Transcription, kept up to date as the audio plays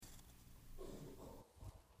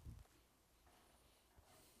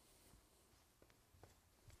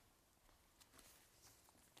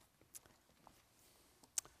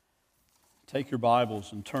Take your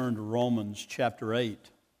Bibles and turn to Romans chapter 8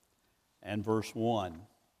 and verse 1.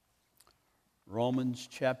 Romans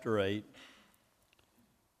chapter 8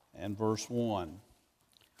 and verse 1.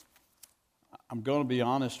 I'm going to be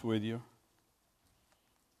honest with you.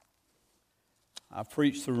 I've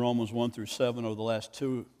preached through Romans 1 through 7 over the last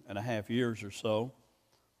 2.5 years or so,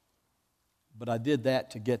 but I did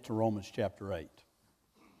that to get to Romans chapter 8.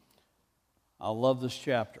 I love this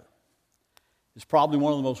chapter. It's probably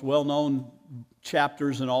one of the most well-known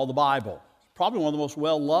chapters in all the Bible. It's probably one of the most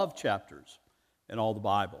well-loved chapters in all the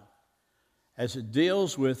Bible, as it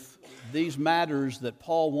deals with these matters that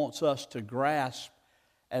Paul wants us to grasp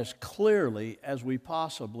as clearly as we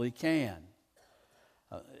possibly can.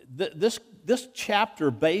 This chapter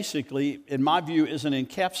basically, in my view, is an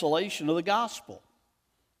encapsulation of the gospel,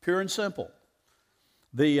 pure and simple.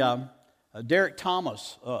 Derek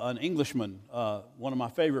Thomas, an Englishman, one of my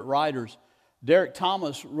favorite writers, Derek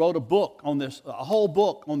Thomas wrote a book on this, a whole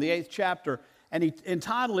book on the 8th chapter, and he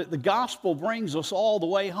entitled it, "The Gospel Brings Us All the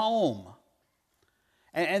Way Home."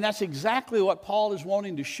 And that's exactly what Paul is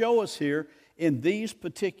wanting to show us here in these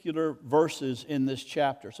particular verses in this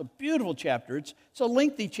chapter. It's a beautiful chapter. It's a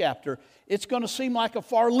lengthy chapter. It's going to seem like a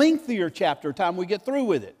far lengthier chapter by the time we get through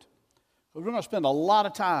with it. We're going to spend a lot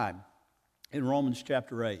of time in Romans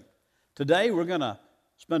chapter 8. Today we're going to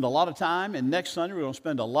spend a lot of time, and next Sunday we're going to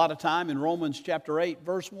spend a lot of time in Romans chapter 8,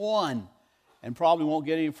 verse 1, and probably won't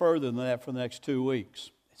get any further than that for the next 2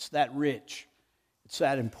 weeks. It's that rich. It's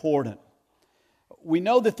that important. We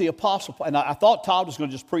know that the Apostle Paul, and I thought Todd was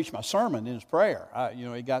going to just preach my sermon in his prayer.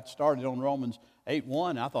 He got started on Romans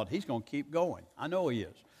 8:1. I thought he's going to keep going. I know he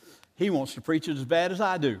is. He wants to preach it as bad as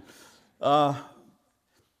I do. But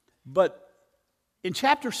in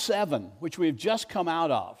chapter 7, which we have just come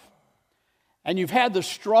out of, and you've had the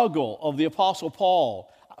struggle of the Apostle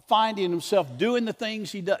Paul finding himself doing the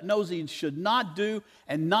things he knows he should not do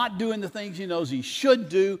and not doing the things he knows he should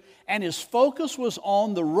do. And his focus was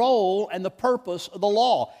on the role and the purpose of the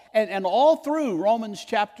law. And all through Romans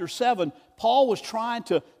chapter 7, Paul was trying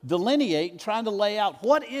to delineate and trying to lay out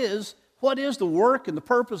what is the work and the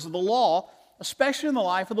purpose of the law, especially in the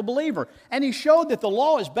life of the believer. And he showed that the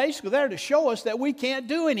law is basically there to show us that we can't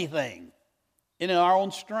do anything in our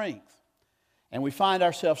own strength. And we find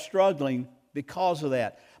ourselves struggling because of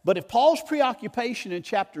that. But if Paul's preoccupation in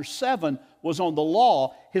chapter 7 was on the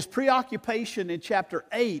law, his preoccupation in chapter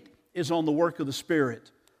 8 is on the work of the Spirit,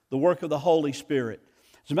 the work of the Holy Spirit.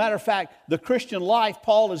 As a matter of fact, the Christian life,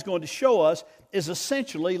 Paul is going to show us, is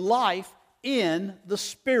essentially life in the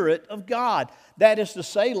Spirit of God. That is to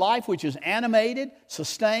say, life which is animated,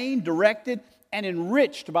 sustained, directed, and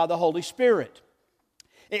enriched by the Holy Spirit.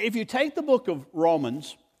 If you take the book of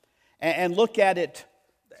Romans and look at it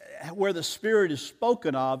where the Spirit is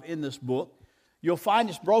spoken of in this book, you'll find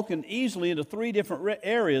it's broken easily into 3 different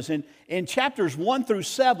areas. In chapters 1 through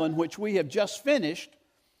 7, which we have just finished,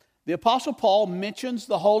 the Apostle Paul mentions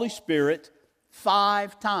the Holy Spirit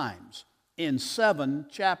 5 times in 7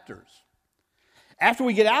 chapters. After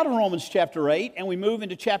we get out of Romans chapter 8 and we move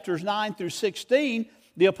into chapters 9 through 16,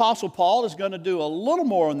 the Apostle Paul is going to do a little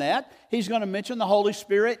more on that. He's going to mention the Holy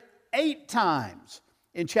Spirit 8 times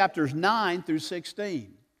in chapters 9 through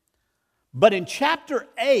 16. But in chapter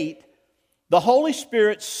 8, the Holy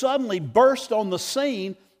Spirit suddenly burst on the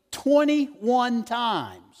scene 21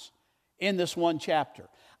 times in this one chapter.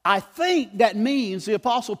 I think that means the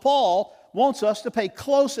Apostle Paul wants us to pay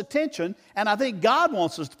close attention, and I think God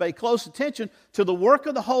wants us to pay close attention to the work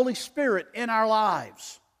of the Holy Spirit in our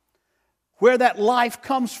lives, where that life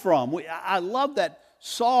comes from. I love that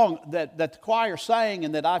song that the choir sang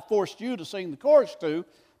and that I forced you to sing the chorus to,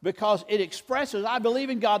 because it expresses, I believe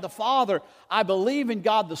in God the Father, I believe in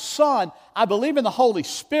God the Son, I believe in the Holy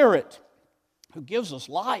Spirit who gives us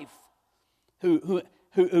life, who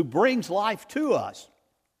brings life to us,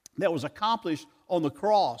 that was accomplished on the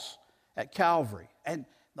cross at Calvary. And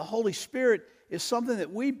the Holy Spirit is something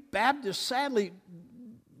that we Baptists sadly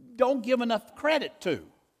don't give enough credit to,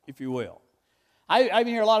 if you will. I even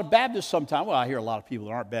hear a lot of Baptists sometimes. Well, I hear a lot of people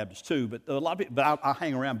that aren't Baptists too, but a lot of people. But I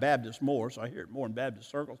hang around Baptists more, so I hear it more in Baptist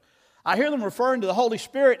circles. I hear them referring to the Holy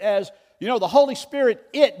Spirit as, the Holy Spirit,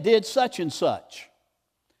 it did such and such.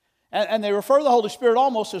 And they refer to the Holy Spirit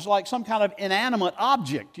almost as like some kind of inanimate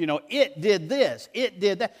object. It did this, it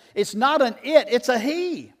did that. It's not an it, it's a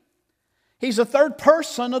he. He's the third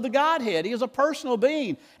person of the Godhead. He is a personal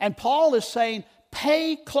being. And Paul is saying,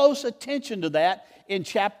 pay close attention to that in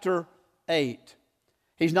chapter 8.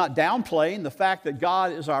 He's not downplaying the fact that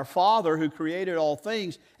God is our Father who created all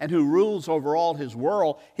things and who rules over all His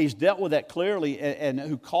world. He's dealt with that clearly and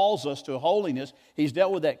who calls us to holiness. He's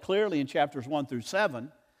dealt with that clearly in chapters 1 through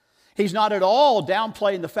 7. He's not at all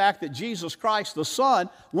downplaying the fact that Jesus Christ, the Son,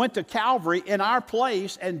 went to Calvary in our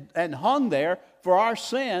place and hung there for our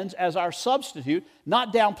sins as our substitute.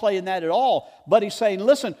 Not downplaying that at all. But he's saying,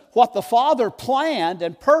 listen, what the Father planned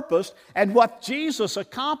and purposed and what Jesus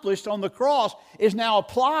accomplished on the cross is now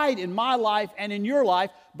applied in my life and in your life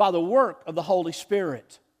by the work of the Holy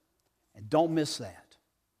Spirit. And don't miss that.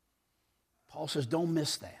 Paul says, don't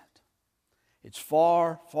miss that. It's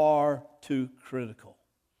far, far too critical.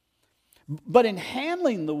 But in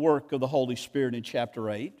handling the work of the Holy Spirit in chapter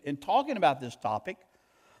 8, in talking about this topic,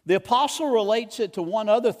 the apostle relates it to one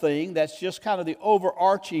other thing that's just kind of the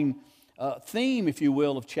overarching theme, if you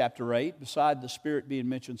will, of chapter 8, beside the Spirit being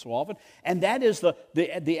mentioned so often, and that is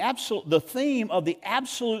the theme of the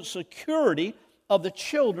absolute security of the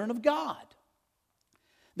children of God.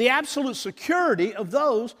 The absolute security of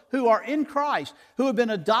those who are in Christ, who have been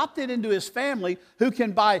adopted into His family, who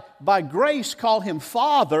can by grace call Him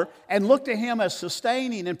Father and look to Him as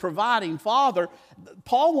sustaining and providing Father.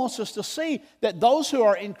 Paul wants us to see that those who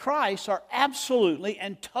are in Christ are absolutely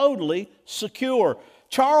and totally secure.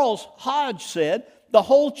 Charles Hodge said, the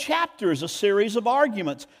whole chapter is a series of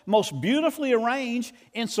arguments, most beautifully arranged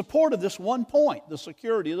in support of this one point, the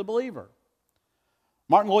security of the believer.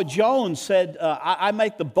 Martin Lloyd-Jones said, I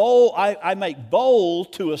make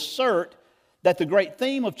bold to assert that the great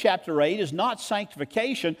theme of chapter 8 is not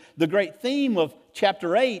sanctification. The great theme of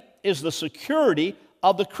chapter 8 is the security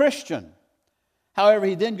of the Christian. However,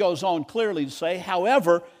 he then goes on clearly to say,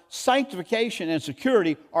 however, sanctification and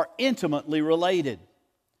security are intimately related.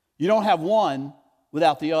 You don't have one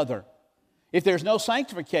without the other. If there's no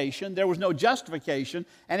sanctification, there was no justification.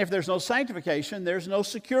 And if there's no sanctification, there's no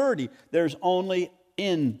security. There's only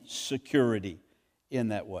insecurity in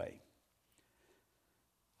that way.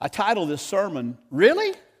 I titled this sermon,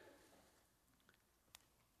 Really?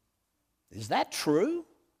 Is that true?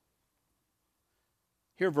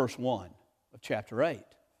 Hear verse 1 of chapter 8.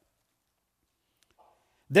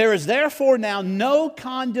 There is therefore now no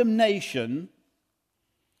condemnation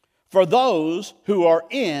for those who are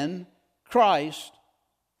in Christ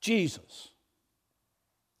Jesus.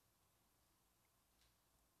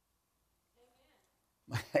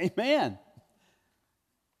 Amen.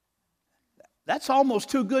 That's almost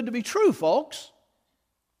too good to be true, folks.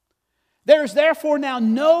 There is therefore now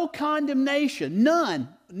no condemnation, none,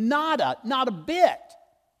 nada, not a bit,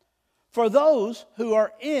 for those who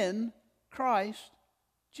are in Christ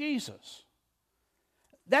Jesus.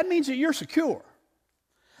 That means that you're secure.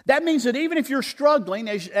 That means that even if you're struggling,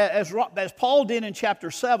 as Paul did in chapter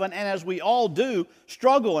 7, and as we all do,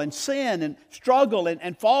 struggle and sin and struggle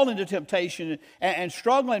and fall into temptation and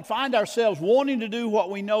struggle and find ourselves wanting to do what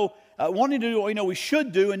we know we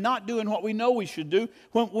should do and not doing what we know we should do.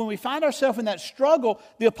 When we find ourselves in that struggle,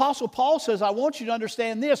 the Apostle Paul says, I want you to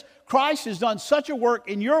understand this. Christ has done such a work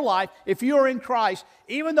in your life, if you are in Christ,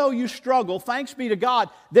 even though you struggle, thanks be to God,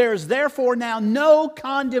 there is therefore now no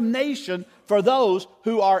condemnation for those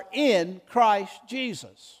who are in Christ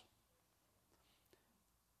Jesus.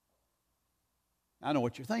 I know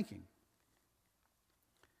what you're thinking.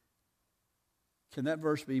 Can that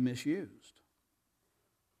verse be misused?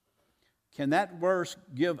 Can that verse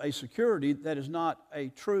give a security that is not a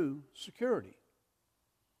true security?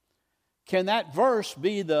 Can that verse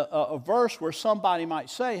be a verse where somebody might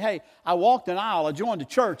say, hey, I walked an aisle, I joined the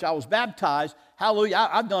church, I was baptized, hallelujah,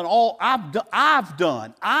 I've done,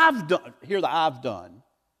 hear the I've done.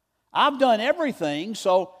 I've done everything,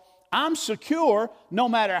 so I'm secure no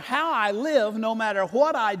matter how I live, no matter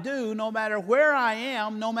what I do, no matter where I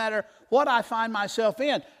am, no matter what I find myself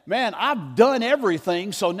in. Man, I've done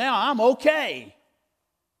everything, so now I'm okay.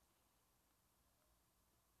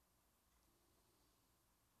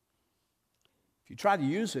 If you try to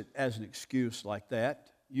use it as an excuse like that,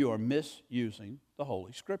 you are misusing the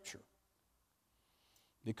Holy Scripture.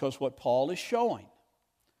 Because what Paul is showing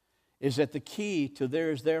is that the key to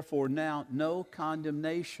there is therefore now no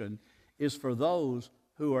condemnation is for those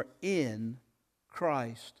who are in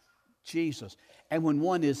Christ Jesus. And when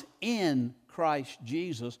one is in Christ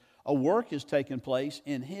Jesus, a work has taken place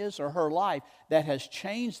in his or her life that has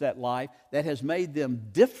changed that life, that has made them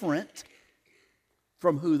different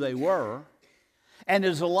from who they were. And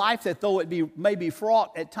is a life that, though it may be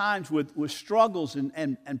fraught at times with struggles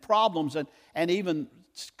and problems and even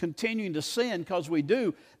continuing to sin, because we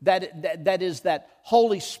do, that is that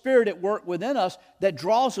Holy Spirit at work within us that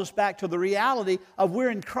draws us back to the reality of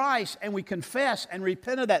we're in Christ and we confess and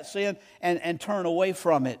repent of that sin and turn away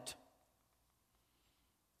from it.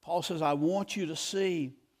 Paul says, I want you to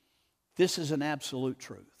see this is an absolute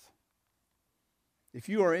truth. If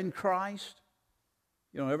you are in Christ,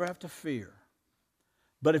 you don't ever have to fear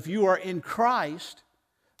But if you are in Christ,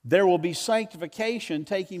 there will be sanctification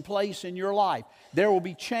taking place in your life. There will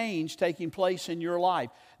be change taking place in your life.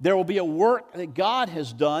 There will be a work that God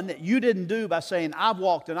has done that you didn't do by saying, I've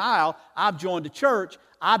walked an aisle, I've joined a church,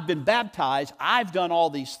 I've been baptized, I've done all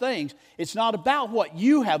these things. It's not about what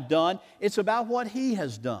you have done, it's about what He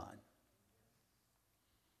has done.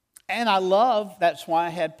 And I love, that's why I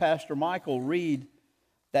had Pastor Michael read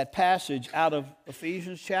that passage out of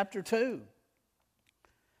Ephesians chapter 2.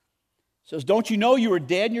 It says, don't you know you were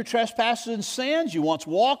dead in your trespasses and sins? You once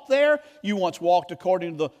walked there. You once walked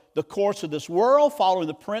according to the course of this world, following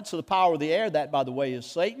the prince of the power of the air. That, by the way, is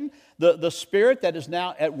Satan. The spirit that is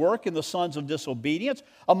now at work in the sons of disobedience,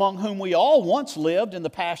 among whom we all once lived in the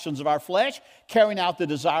passions of our flesh, carrying out the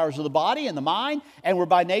desires of the body and the mind, and were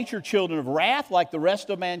by nature children of wrath like the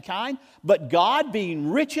rest of mankind. But God,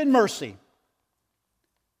 being rich in mercy,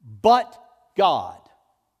 but God.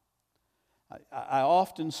 I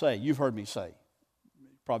often say, you've heard me say,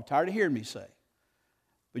 probably tired of hearing me say,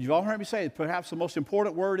 but you've all heard me say, perhaps the most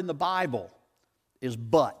important word in the Bible is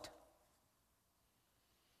but.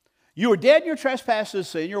 You are dead in your trespasses and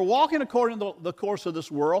sin. You're walking according to the course of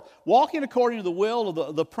this world, walking according to the will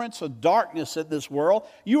of the prince of darkness in this world.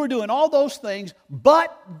 You are doing all those things,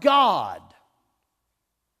 but God.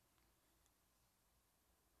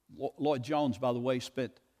 Lloyd Jones, by the way,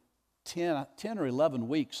 spent 10 or 11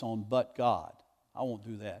 weeks on but God. I won't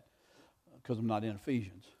do that because I'm not in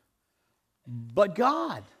Ephesians. But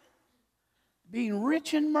God, being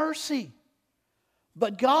rich in mercy.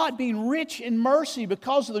 But God, being rich in mercy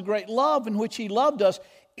because of the great love in which He loved us,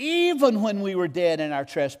 even when we were dead in our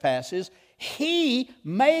trespasses, He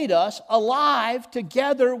made us alive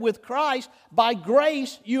together with Christ. By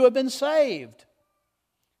grace you have been saved.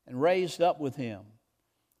 And raised up with Him.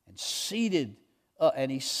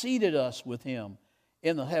 And He seated us with Him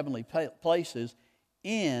in the heavenly places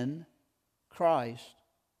in Christ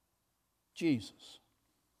Jesus.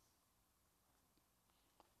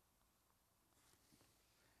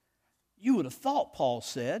 You would have thought, Paul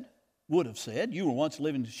would have said, you were once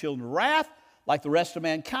living as children of wrath, like the rest of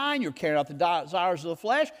mankind. You're carrying out the desires of the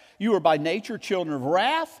flesh. You were by nature children of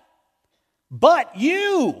wrath. But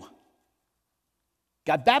you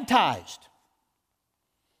got baptized.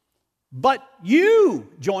 But you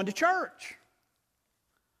joined a church.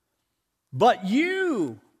 But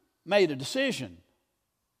you made a decision.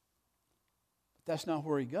 But that's not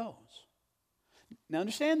where he goes. Now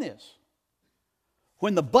understand this.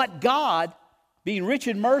 When the but God, being rich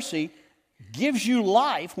in mercy, gives you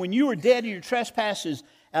life, when you were dead in your trespasses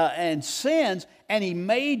and sins, and He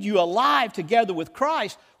made you alive together with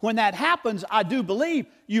Christ, when that happens, I do believe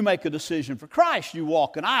you make a decision for Christ. You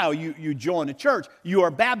walk an aisle, you join a church, you are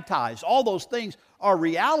baptized. All those things are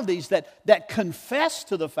realities that confess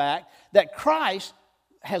to the fact that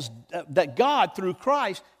that God through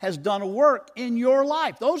Christ has done a work in your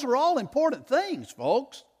life. Those are all important things,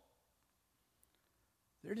 folks.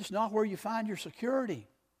 They're just not where you find your security.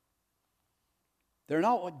 They're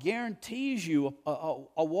not what guarantees you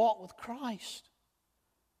a walk with Christ.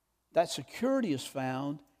 That security is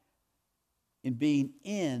found in being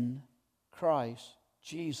in Christ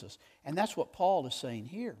Jesus. And that's what Paul is saying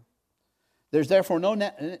here. There's therefore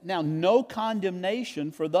no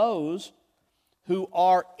condemnation for those who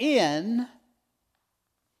are in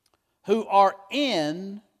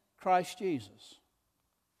Christ Jesus.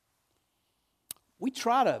 We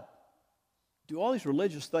try to do all these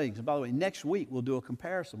religious things. And by the way, next week we'll do a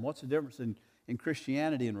comparison. What's the difference in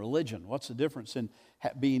Christianity and religion? What's the difference in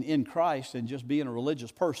being in Christ and just being a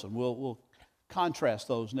religious person? We'll contrast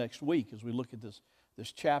those next week as we look at this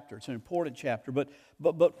chapter. It's an important chapter, but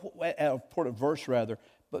important verse rather.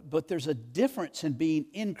 But there's a difference in being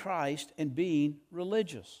in Christ and being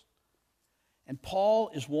religious. And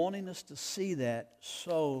Paul is wanting us to see that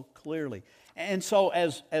so clearly. And so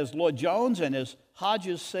as Lloyd Jones and as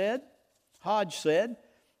Hodge said,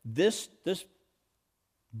 this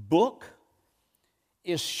book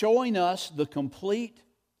is showing us the complete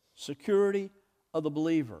security of the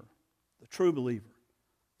believer, the true believer,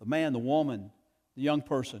 the man, the woman, the young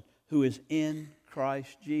person who is in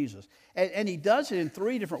Christ Jesus. And he does it in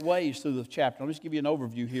three different ways through the chapter. I'll just give you an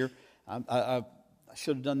overview here. I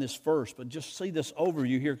should have done this first, but just see this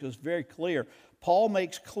overview here because it's very clear. Paul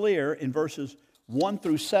makes clear in verses 1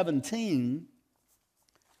 through 17,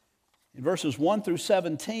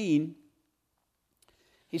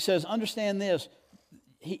 he says, understand this.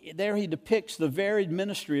 There he depicts the varied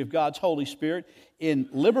ministry of God's Holy Spirit in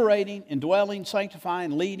liberating, indwelling,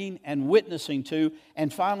 sanctifying, leading, and witnessing to,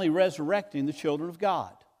 and finally resurrecting the children of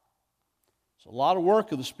God. It's a lot of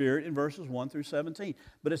work of the Spirit in verses 1 through 17.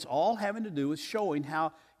 But it's all having to do with showing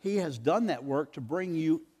how He has done that work to bring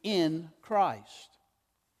you in Christ.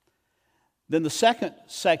 Then the second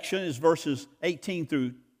section is verses 18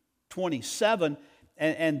 through 27,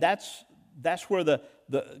 and that's where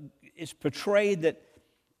it's portrayed that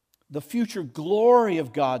the future glory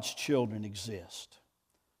of God's children exist.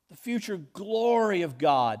 The future glory of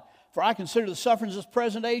God. For I consider the sufferings of this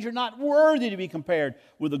present age are not worthy to be compared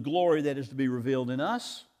with the glory that is to be revealed in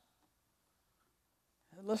us.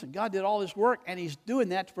 Listen, God did all this work, and He's doing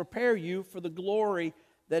that to prepare you for the glory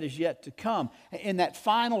that is yet to come. In that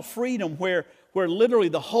final freedom where literally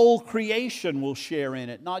the whole creation will share in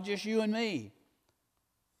it, not just you and me.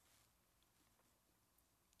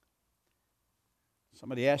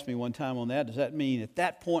 Somebody asked me one time on that, does that mean at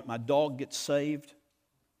that point my dog gets saved?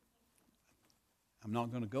 I'm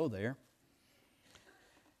not going to go there.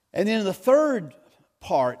 And then in the third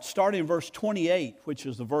part, starting in verse 28, which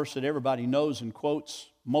is the verse that everybody knows and quotes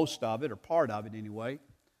most of it, or part of it anyway.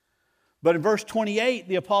 But in verse 28,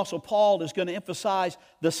 the Apostle Paul is going to emphasize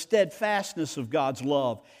the steadfastness of God's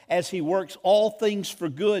love as He works all things for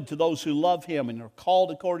good to those who love Him and are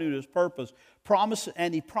called according to His purpose.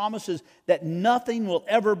 And He promises that nothing will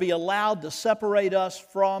ever be allowed to separate us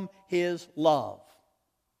from His love.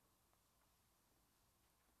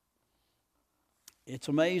 It's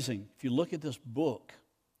amazing, if you look at this book,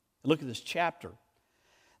 look at this chapter,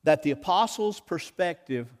 that the Apostle's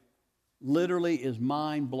perspective literally is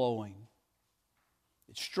mind-blowing.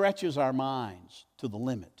 It stretches our minds to the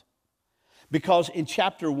limit. Because in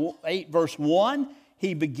chapter 8, verse 1,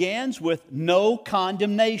 he begins with no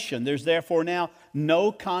condemnation. There's therefore now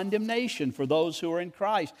no condemnation for those who are in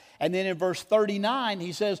Christ. And then in verse 39,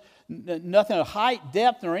 he says, nothing of height,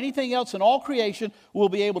 depth, nor anything else in all creation will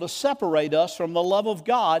be able to separate us from the love of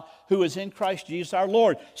God who is in Christ Jesus our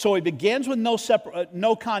Lord. So he begins with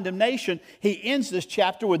no condemnation. He ends this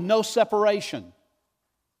chapter with no separation.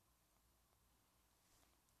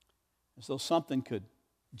 As though something could,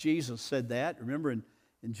 Jesus said that. Remember in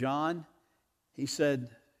John, He said,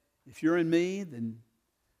 if you're in me, then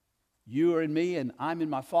you are in me, and I'm in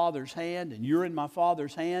my Father's hand, and you're in my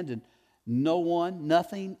Father's hand, and no one,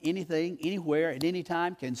 nothing, anything, anywhere, at any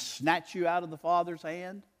time can snatch you out of the Father's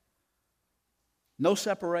hand. No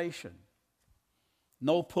separation.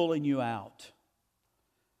 No pulling you out.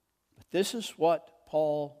 But this is what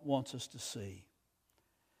Paul wants us to see.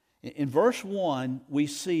 In verse 1, we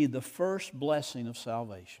see the first blessing of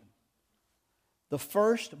salvation. The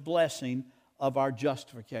first blessing of our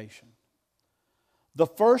justification. The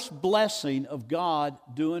first blessing of God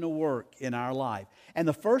doing a work in our life. And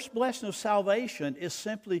the first blessing of salvation is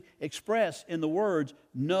simply expressed in the words,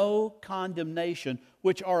 no condemnation,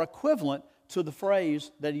 which are equivalent to the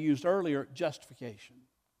phrase that he used earlier, justification.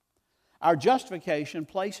 Our justification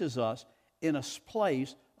places us in a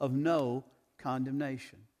place of no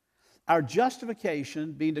condemnation. Our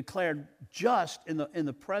justification, being declared just in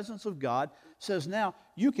the presence of God, says now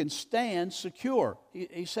you can stand secure.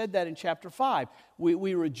 He said that in chapter 5.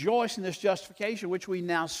 We rejoice in this justification which we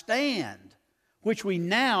now stand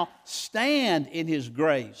in His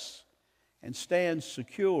grace and stand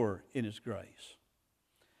secure in His grace.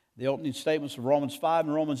 The opening statements of Romans 5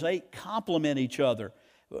 and Romans 8 complement each other,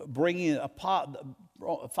 bringing that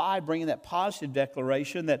positive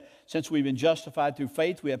declaration that since we've been justified through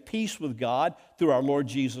faith, we have peace with God through our Lord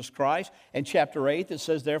Jesus Christ. And chapter 8 that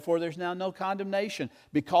says, therefore, there's now no condemnation.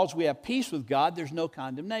 Because we have peace with God, there's no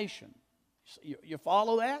condemnation. You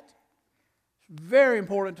follow that? It's very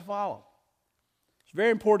important to follow. It's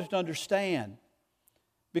very important to understand.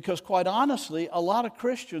 Because quite honestly, a lot of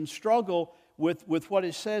Christians struggle with what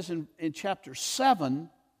it says in chapter 7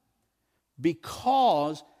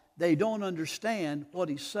 because they don't understand what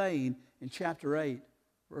he's saying in chapter 8,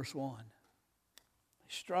 verse 1. They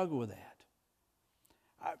struggle with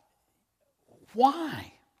that.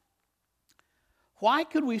 Why? Why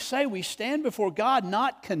could we say we stand before God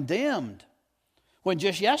not condemned when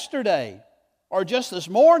just yesterday or just this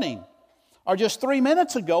morning or just 3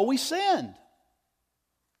 minutes ago we sinned?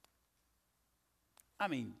 I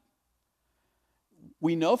mean,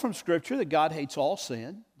 we know from Scripture that God hates all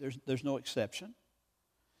sin. There's no exception.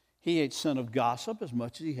 He hates sin of gossip as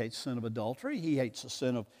much as He hates sin of adultery. He hates the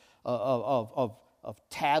sin of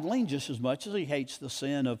tattling just as much as He hates the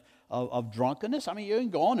sin of drunkenness. I mean, you can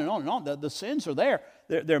go on and on and on. The sins are there.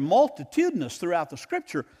 They're multitudinous throughout the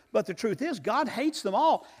Scripture. But the truth is, God hates them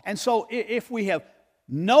all. And so if we have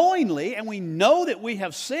knowingly, and we know that we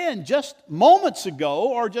have sinned just moments ago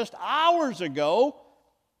or just hours ago,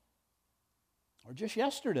 or just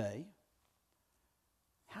yesterday,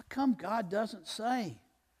 how come God doesn't say,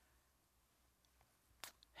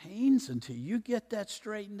 Haynes, until you get that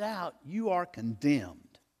straightened out, you are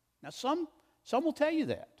condemned. Now, some will tell you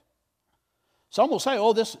that. Some will say,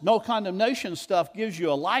 oh, this no condemnation stuff gives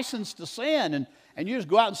you a license to sin, and you just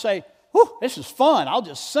go out and say, whew, this is fun. I'll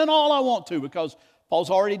just sin all I want to because Paul's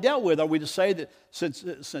already dealt with. Are we to say that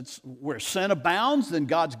since where sin abounds, then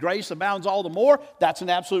God's grace abounds all the more? That's an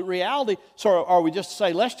absolute reality. So are we just to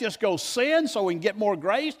say, let's just go sin so we can get more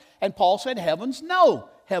grace? And Paul said, heavens, no.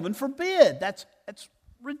 Heaven forbid. That's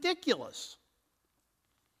ridiculous.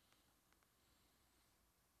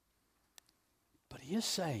 But he is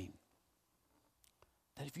saying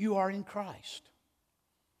that if you are in Christ,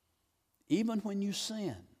 even when you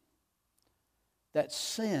sin, that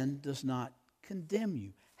sin does not condemn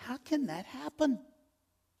you. How can that happen?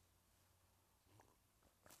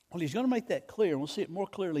 Well, he's going to make that clear, and we'll see it more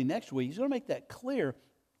clearly next week. He's going to make that clear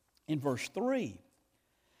in verse 3.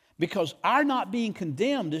 Because our not being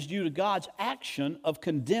condemned is due to God's action of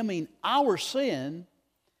condemning our sin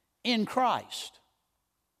in Christ.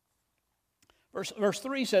 Verse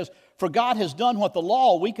 3 says, for God has done what the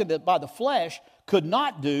law, weakened by the flesh, could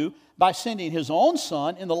not do by sending his own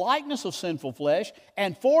Son in the likeness of sinful flesh,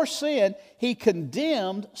 and for sin he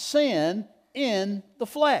condemned sin in the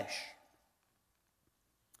flesh.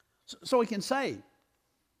 So he can say,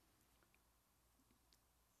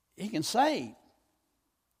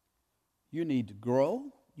 you need to grow,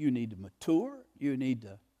 you need to mature, you need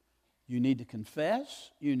to confess,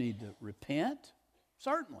 you need to repent,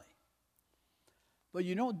 certainly. But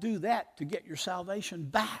you don't do that to get your salvation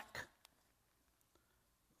back.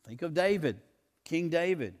 Think of David, King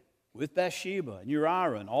David, with Bathsheba and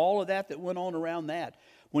Uriah and all of that went on around that.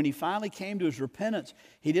 When he finally came to his repentance,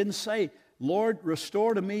 he didn't say, Lord,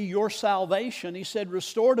 restore to me your salvation. He said,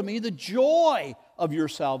 restore to me the joy of your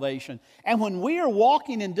salvation. And when we are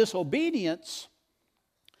walking in disobedience,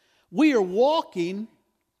 we are walking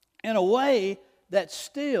in a way that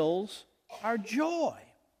steals our joy.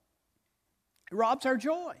 It robs our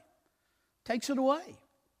joy, takes it away.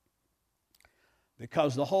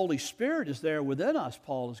 Because the Holy Spirit is there within us,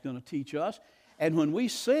 Paul is going to teach us. And when we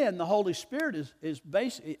sin, the Holy Spirit is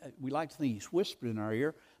basically, we like to think he's whispering in our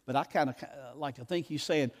ear, but I kind of like to think he's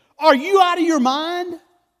saying, are you out of your mind?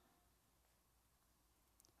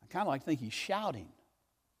 I kind of like to think he's shouting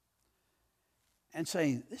and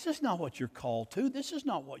saying, this is not what you're called to. This is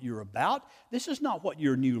not what you're about. This is not what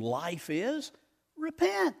your new life is.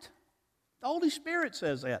 Repent. The Holy Spirit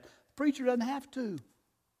says that. The preacher doesn't have to.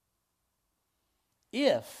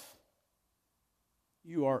 If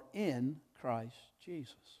you are in Christ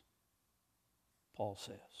Jesus, Paul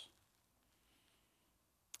says.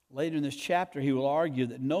 Later in this chapter, he will argue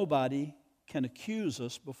that nobody can accuse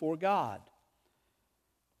us before God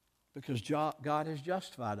because God has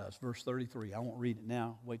justified us. Verse 33. I won't read it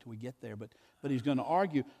now. Wait till we get there. But he's going to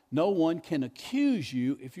argue no one can accuse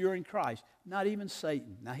you if you're in Christ, not even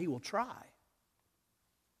Satan. Now, he will try.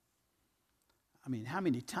 I mean, how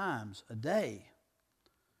many times a day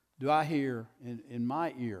do I hear in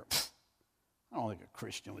my ear, I don't think a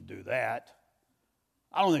Christian would do that.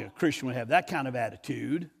 I don't think a Christian would have that kind of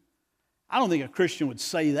attitude. I don't think a Christian would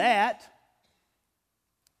say that.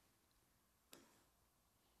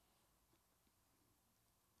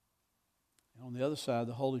 And on the other side,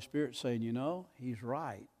 the Holy Spirit saying, he's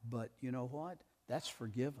right, but you know what? That's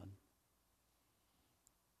forgiven.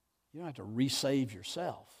 You don't have to resave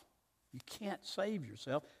yourself. You can't save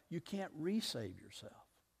yourself. You can't resave yourself.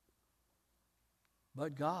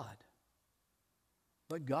 But God,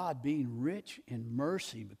 being rich in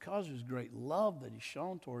mercy because of his great love that he's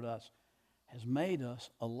shown toward us, has made us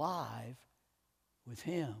alive with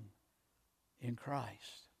him in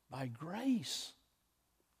Christ. By grace,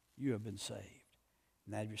 you have been saved.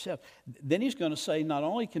 And that of yourself. Then he's going to say not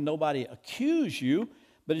only can nobody accuse you,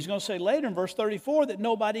 but he's going to say later in verse 34 that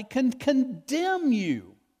nobody can condemn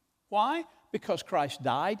you. Why? Because Christ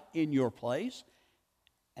died in your place,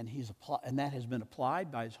 and that has been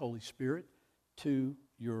applied by his Holy Spirit to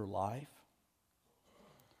your life.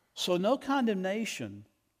 So no condemnation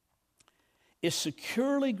is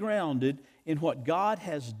securely grounded in what God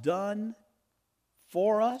has done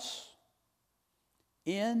for us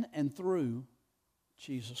in and through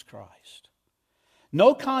Jesus Christ.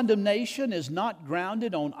 No condemnation is not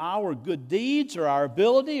grounded on our good deeds or our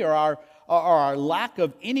ability or our lack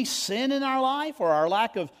of any sin in our life or our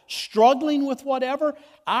lack of struggling with whatever.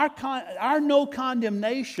 Our no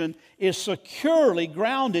condemnation is securely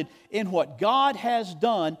grounded in what God has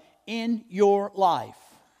done in your life.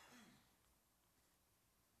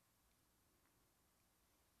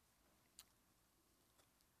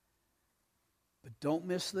 But don't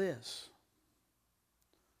miss this.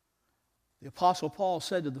 The Apostle Paul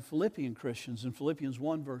said to the Philippian Christians in Philippians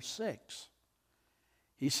 1 verse 6,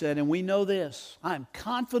 he said, and we know this, I am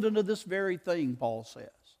confident of this very thing, Paul says,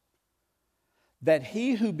 that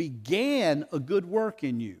he who began a good work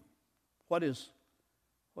in you, what is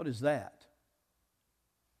that?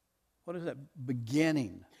 What is that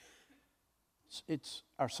beginning? It's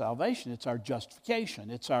our salvation. It's our justification.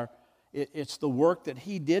 It's the work that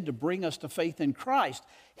he did to bring us to faith in Christ.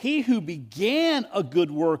 He who began a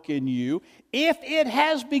good work in you, if it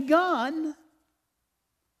has begun,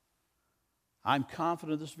 I'm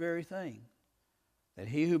confident of this very thing, that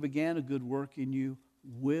he who began a good work in you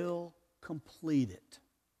will complete it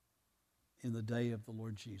in the day of the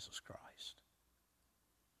Lord Jesus Christ.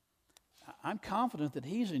 I'm confident that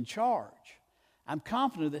he's in charge. I'm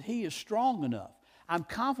confident that he is strong enough. I'm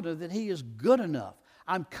confident that he is good enough.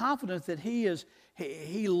 I'm confident that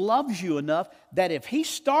he loves you enough that if he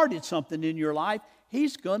started something in your life,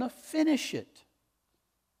 he's going to finish it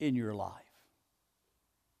in your life.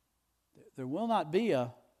 There will not be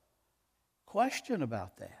a question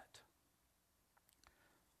about that.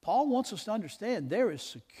 Paul wants us to understand there is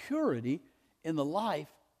security in the life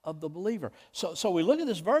of the believer. So we look at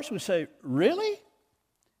this verse and we say, really?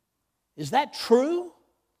 Is that true?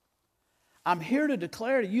 I'm here to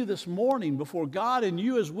declare to you this morning before God and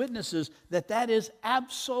you as witnesses that that is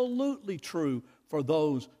absolutely true for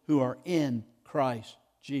those who are in Christ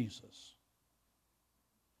Jesus,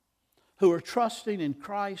 who are trusting in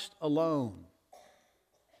Christ alone,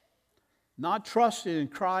 not trusting in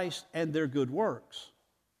Christ and their good works,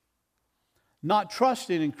 not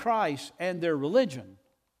trusting in Christ and their religion,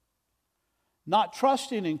 not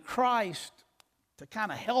trusting in Christ to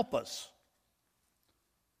kind of help us.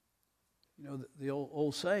 You know, the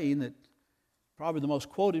old saying that probably the most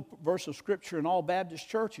quoted verse of Scripture in all Baptist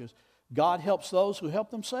churches, God helps those who help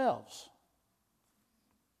themselves.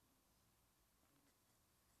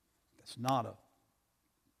 That's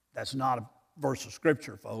not a verse of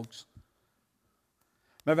Scripture, folks.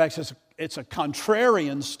 Matter of fact, it's a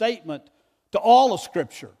contrarian statement to all of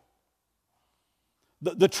Scripture.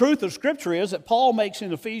 The truth of Scripture is that Paul makes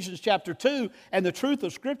in Ephesians chapter 2, and the truth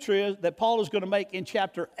of Scripture is that Paul is going to make in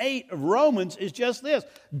chapter 8 of Romans is just this.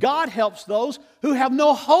 God helps those who have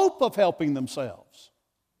no hope of helping themselves,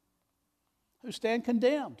 who stand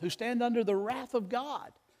condemned, who stand under the wrath of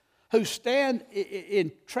God, who stand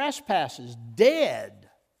in trespasses, dead.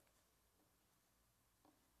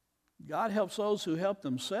 God helps those who help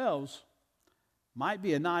themselves might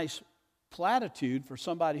be a nice platitude for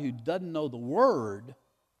somebody who doesn't know the Word,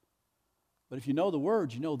 but if you know the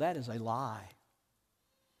Word, you know that is a lie.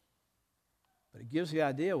 But it gives the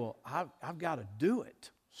idea, well, I've got to do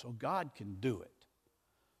it so God can do it.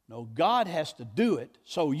 No, God has to do it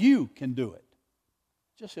so you can do it.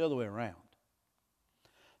 Just the other way around.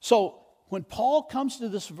 So when Paul comes to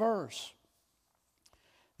this verse,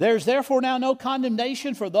 there's therefore now no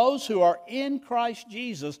condemnation for those who are in Christ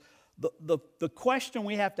Jesus. The question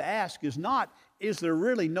we have to ask is not, is there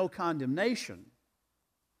really no condemnation?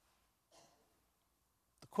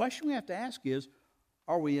 The question we have to ask is,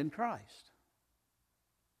 are we in Christ?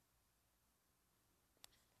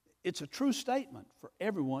 It's a true statement for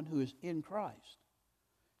everyone who is in Christ.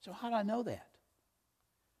 So how do I know that?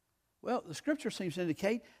 Well, the Scripture seems to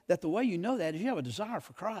indicate that the way you know that is you have a desire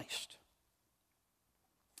for Christ.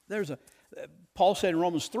 Paul said in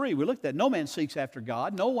Romans 3, we looked at, no man seeks after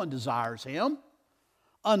God, no one desires Him,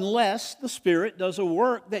 unless the Spirit does a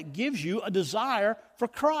work that gives you a desire for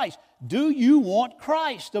Christ. Do you want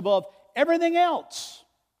Christ above everything else?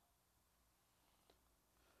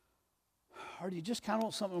 Or do you just kind of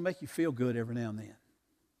want something to make you feel good every now and then?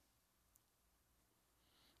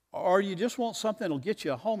 Or you just want something that will get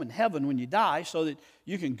you a home in heaven when you die so that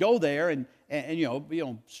you can go there and you know, be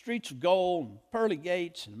on streets of gold and pearly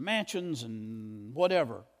gates and mansions and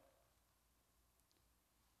whatever.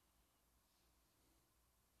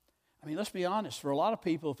 I mean, let's be honest. For a lot of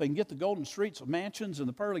people, if they can get the golden streets of mansions and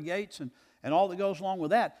the pearly gates and all that goes along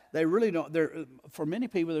with that, they really don't. For many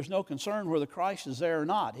people, there's no concern whether Christ is there or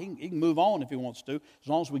not. He can move on if he wants to, as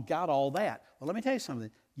long as we got all that. Well, let me tell you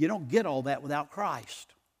something. You don't get all that without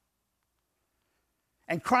Christ.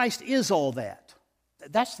 And Christ is all that.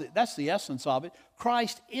 That's the essence of it.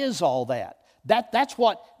 Christ is all that. That's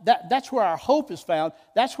where our hope is found.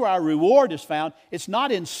 That's where our reward is found. It's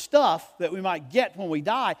not in stuff that we might get when we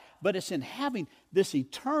die, but it's in having this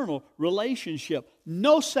eternal relationship,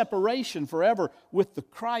 no separation forever with the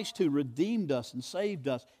Christ who redeemed us and saved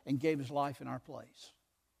us and gave His life in our place.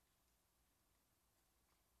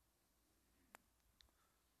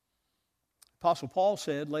 Apostle Paul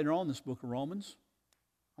said later on in this book of Romans,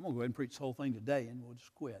 I'm going to go ahead and preach the whole thing today and we'll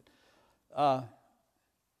just quit.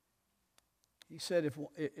 He said,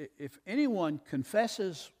 if anyone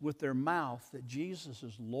confesses with their mouth that Jesus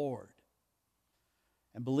is Lord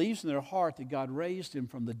and believes in their heart that God raised him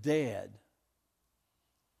from the dead,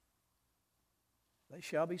 they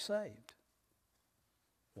shall be saved.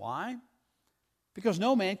 Why? Because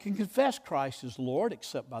no man can confess Christ as Lord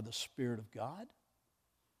except by the Spirit of God.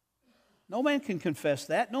 No man can confess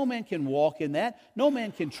that. No man can walk in that. No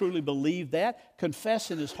man can truly believe that, confess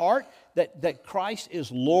in his heart that Christ is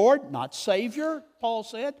Lord, not Savior, Paul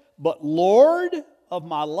said, but Lord of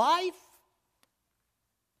my life.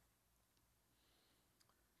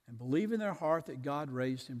 And believe in their heart that God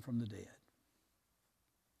raised him from the dead.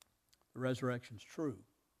 The resurrection is true.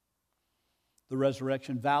 The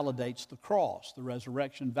resurrection validates the cross. The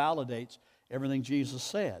resurrection validates everything Jesus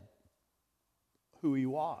said, who he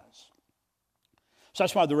was. So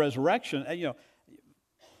that's why the resurrection,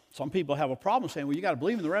 some people have a problem saying, well, you got to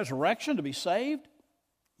believe in the resurrection to be saved.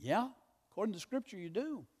 Yeah, according to Scripture, you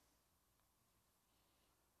do.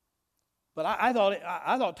 But I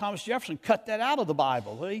thought Thomas Jefferson cut that out of the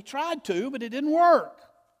Bible. Well, he tried to, but it didn't work.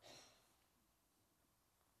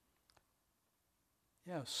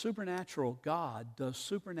 Yeah, supernatural God does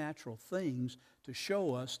supernatural things to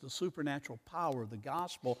show us the supernatural power of the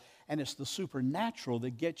gospel, and it's the supernatural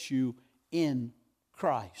that gets you in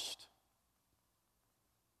Christ,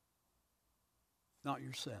 not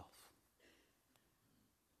yourself.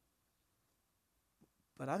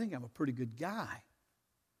 But I think I'm a pretty good guy.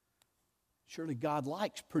 Surely God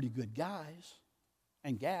likes pretty good guys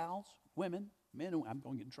and gals, women, men. I'm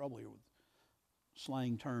going to get in trouble here with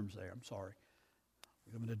slang terms there. I'm sorry.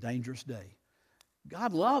 We're living a dangerous day.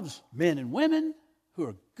 God loves men and women who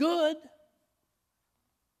are good.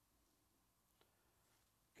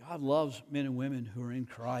 God loves men and women who are in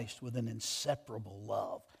Christ with an inseparable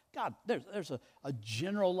love. God, there's a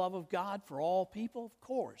general love of God for all people, of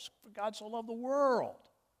course. For God so loved the world.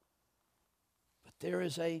 But there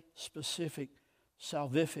is a specific,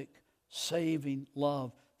 salvific, saving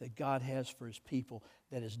love that God has for his people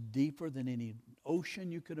that is deeper than any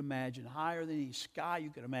ocean you could imagine, higher than any sky you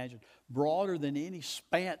could imagine, broader than any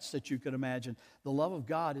expanse that you could imagine. The love of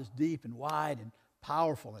God is deep and wide and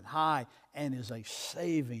powerful and high, and is a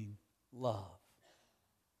saving love.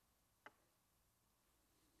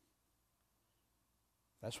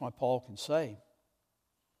 That's why Paul can say,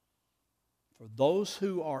 for those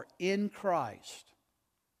who are in Christ,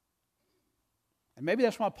 and maybe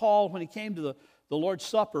that's why Paul, when he came to the Lord's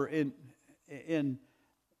Supper in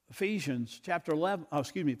Ephesians chapter 11, 1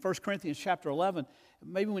 Corinthians chapter 11,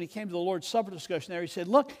 maybe when he came to the Lord's Supper discussion there, he said,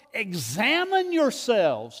 look, examine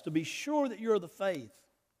yourselves to be sure that you're of the faith.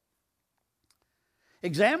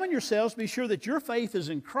 Examine yourselves to be sure that your faith is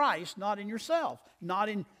in Christ, not in yourself. Not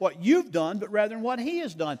in what you've done, but rather in what he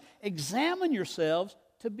has done. Examine yourselves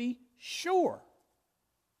to be sure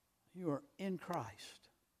you are in Christ.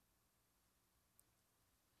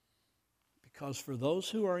 Because for those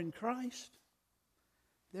who are in Christ,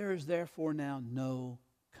 there is therefore now no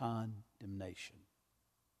condemnation.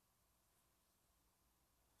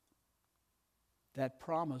 That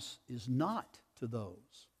promise is not to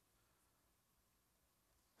those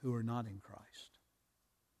who are not in Christ.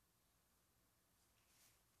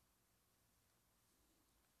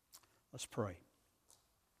 Let's pray.